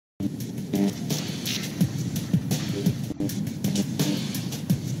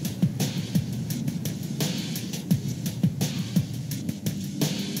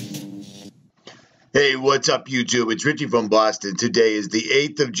Hey, what's up, YouTube? It's Richie from Boston. Today is the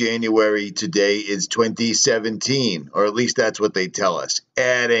 8th of January. Today is 2017, or at least that's what they tell us.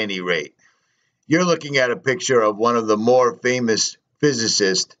 At any rate, you're looking at a picture of one of the more famous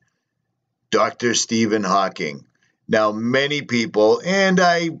physicists, Dr. Stephen Hawking. Now, many people, and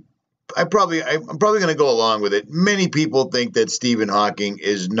I'm probably going to go along with it, many people think that Stephen Hawking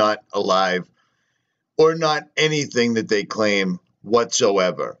is not alive or not anything that they claim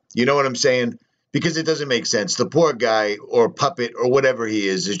whatsoever. You know what I'm saying? Because it doesn't make sense. The poor guy or puppet or whatever he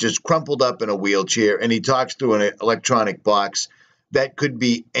is just crumpled up in a wheelchair, and he talks through an electronic box that could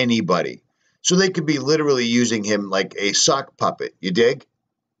be anybody. So they could be literally using him like a sock puppet. You dig?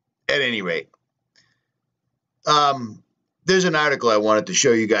 At any rate, there's an article I wanted to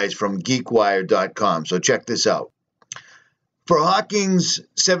show you guys from geekwire.com. So check this out. For Hawking's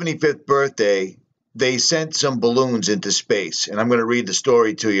 75th birthday, they sent some balloons into space, and I'm going to read the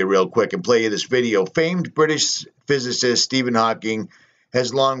story to you real quick and play you this video. Famed British physicist Stephen Hawking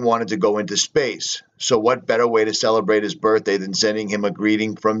has long wanted to go into space, so what better way to celebrate his birthday than sending him a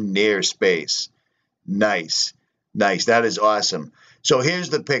greeting from near space? Nice. Nice. That is awesome. So here's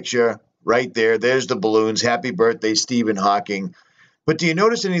the picture right there. There's the balloons. Happy birthday, Stephen Hawking. But do you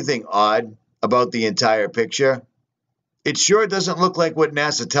notice anything odd about the entire picture? It sure doesn't look like what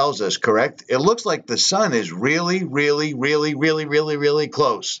NASA tells us, correct? It looks like the sun is really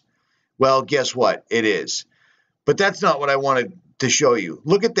close. Well, guess what? It is. But that's not what I wanted to show you.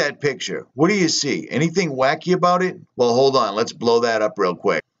 Look at that picture. What do you see? Anything wacky about it? Well, hold on. Let's blow that up real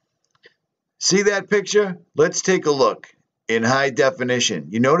quick. See that picture? Let's take a look in high definition.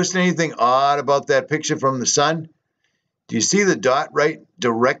 You notice anything odd about that picture from the sun? Do you see the dot right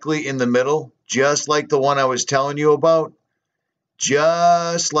directly in the middle? Just like the one I was telling you about?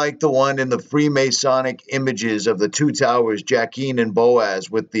 Just like the one in the Freemasonic images of the two towers, Jachin and Boaz,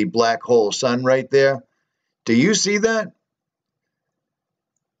 with the black hole sun right there. Do you see that?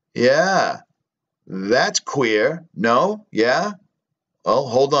 Yeah. That's queer. No? Yeah? Oh,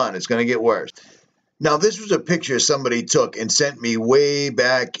 hold on. It's going to get worse. Now, this was a picture somebody took and sent me way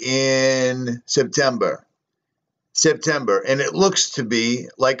back in September, and it looks to be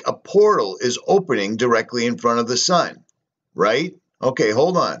like a portal is opening directly in front of the sun, right? Okay,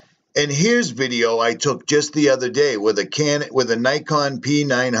 hold on. And here's video I took just the other day with a Nikon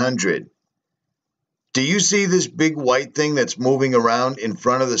P900. Do you see this big white thing that's moving around in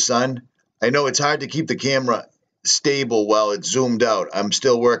front of the sun? I know it's hard to keep the camera stable while it's zoomed out. I'm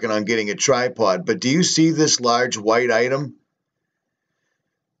still working on getting a tripod, but do you see this large white item?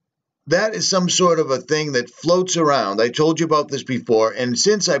 That is some sort of a thing that floats around. I told you about this before, and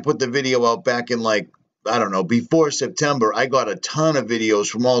since I put the video out back in before September, I got a ton of videos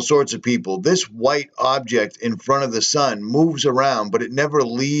from all sorts of people. This white object in front of the sun moves around, but it never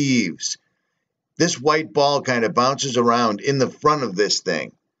leaves. This white ball kind of bounces around in the front of this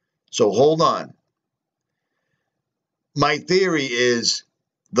thing. So hold on. My theory is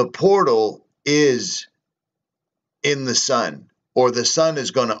the portal is in the sun, or the sun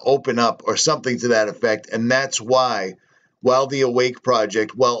is going to open up, or something to that effect. And that's why, while the Awake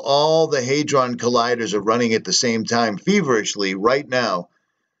Project, while all the Hadron Colliders are running at the same time feverishly right now,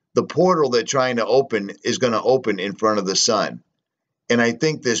 the portal they're trying to open is going to open in front of the sun. And I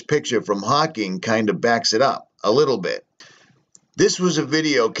think this picture from Hawking kind of backs it up a little bit. This was a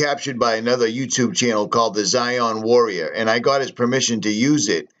video captured by another YouTube channel called the Zion Warrior, and I got his permission to use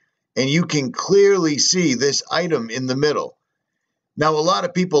it. And you can clearly see this item in the middle. Now, a lot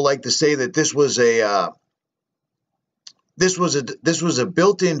of people like to say that this was a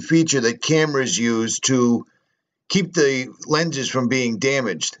built-in feature that cameras use to keep the lenses from being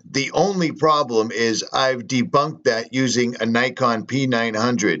damaged. The only problem is I've debunked that using a Nikon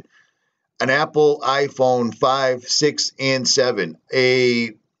P900, an Apple iPhone 5, 6, and 7,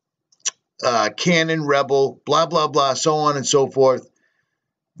 a Canon Rebel, blah, blah, blah, so on and so forth.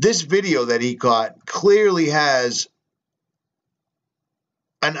 This video that he caught clearly has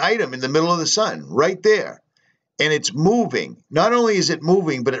an item in the middle of the sun right there, and it's moving. Not only is it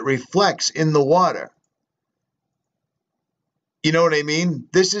moving, but it reflects in the water. You know what I mean?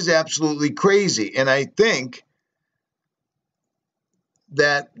 This is absolutely crazy, and I think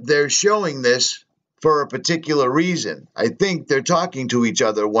that they're showing this for a particular reason. I think they're talking to each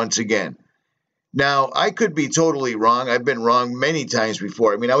other once again. Now, I could be totally wrong. I've been wrong many times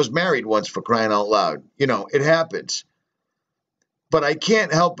before. I mean, I was married once, for crying out loud. You know, it happens. But I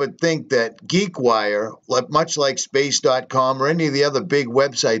can't help but think that GeekWire, much like Space.com or any of the other big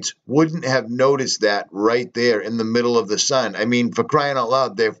websites, wouldn't have noticed that right there in the middle of the sun. I mean, for crying out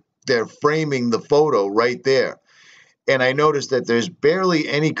loud, they're framing the photo right there. and I noticed that there's barely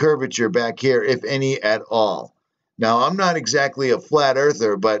any curvature back here, if any at all. Now, I'm not exactly a flat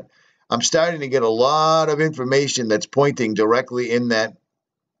earther, but I'm starting to get a lot of information that's pointing directly in that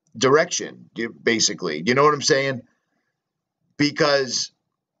direction, basically. You know what I'm saying? Because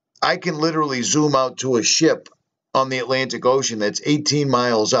I can literally zoom out to a ship on the Atlantic Ocean that's 18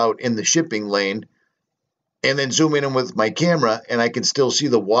 miles out in the shipping lane, and then zoom in with my camera, and I can still see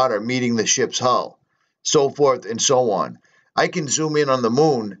the water meeting the ship's hull, so forth and so on. I can zoom in on the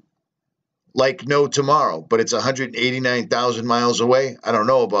moon like no tomorrow, but it's 189,000 miles away. I don't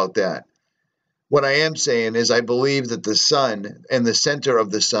know about that. What I am saying is I believe that the sun and the center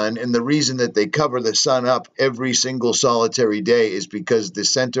of the sun, and the reason that they cover the sun up every single solitary day is because the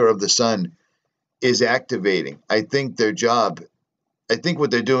center of the sun is activating. I think their job, I think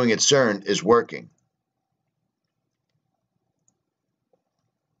what they're doing at CERN is working.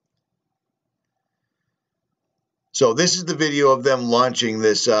 So this is the video of them launching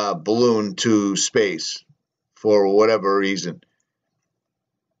this balloon to space for whatever reason.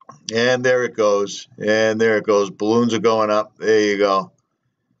 And there it goes. And there it goes. Balloons are going up. There you go.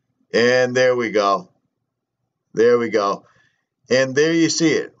 And there we go. There we go. And there you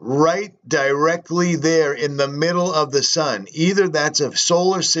see it. Right directly there in the middle of the sun. Either that's a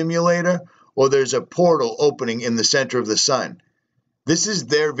solar simulator or there's a portal opening in the center of the sun. This is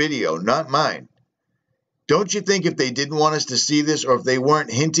their video, not mine. Don't you think if they didn't want us to see this, or if they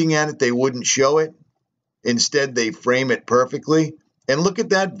weren't hinting at it, they wouldn't show it? Instead, they frame it perfectly. And look at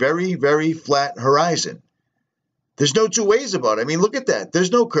that very, very flat horizon. There's no two ways about it. I mean, look at that.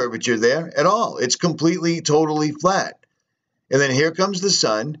 There's no curvature there at all. It's completely, totally flat. And then here comes the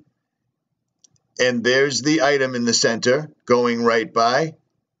sun. And there's the item in the center going right by.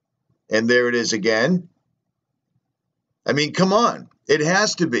 And there it is again. I mean, come on. It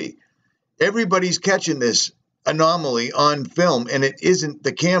has to be. Everybody's catching this anomaly on film, and it isn't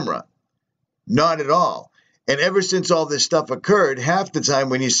the camera. Not at all. And ever since all this stuff occurred, half the time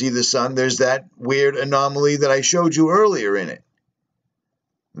when you see the sun, there's that weird anomaly that I showed you earlier in it.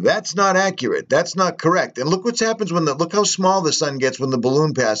 That's not accurate. That's not correct. And look what happens when look how small the sun gets when the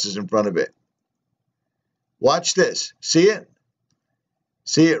balloon passes in front of it. Watch this. See it?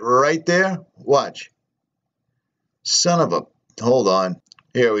 See it right there? Watch. Son of a... Hold on.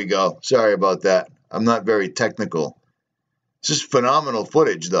 Here we go. Sorry about that. I'm not very technical. This is phenomenal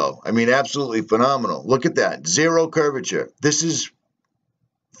footage, though. I mean, absolutely phenomenal. Look at that. Zero curvature. This is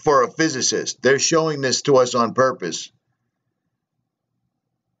for a physicist. They're showing this to us on purpose.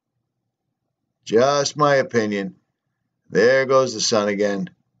 Just my opinion. There goes the sun again.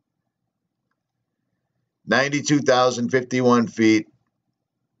 92,051 feet.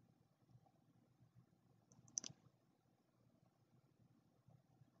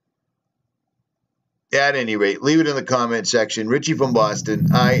 At any rate, leave it in the comment section. Richie from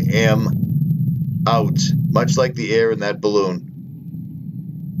Boston, I am out. Much like the air in that balloon.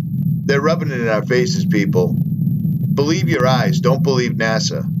 They're rubbing it in our faces, people. Believe your eyes. Don't believe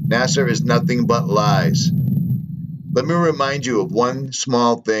NASA. NASA is nothing but lies. Let me remind you of one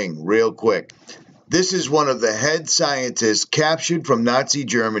small thing real quick. This is one of the head scientists captured from Nazi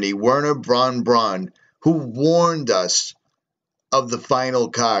Germany, Werner von Braun, who warned us of the final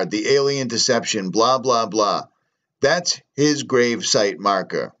card, the alien deception, blah, blah, blah. That's his grave site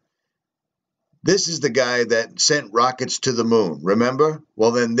marker. This is the guy that sent rockets to the moon, remember?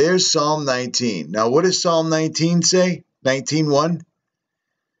 Well, then there's Psalm 19. Now, what does Psalm 19 say? 19:1?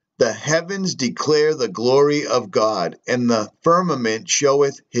 The heavens declare the glory of God, and the firmament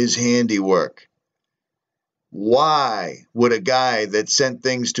showeth his handiwork. Why would a guy that sent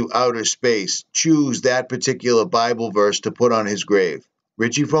things to outer space choose that particular Bible verse to put on his grave?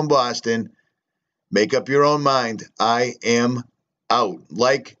 Richie from Boston, make up your own mind. I am out.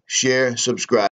 Like, share, subscribe.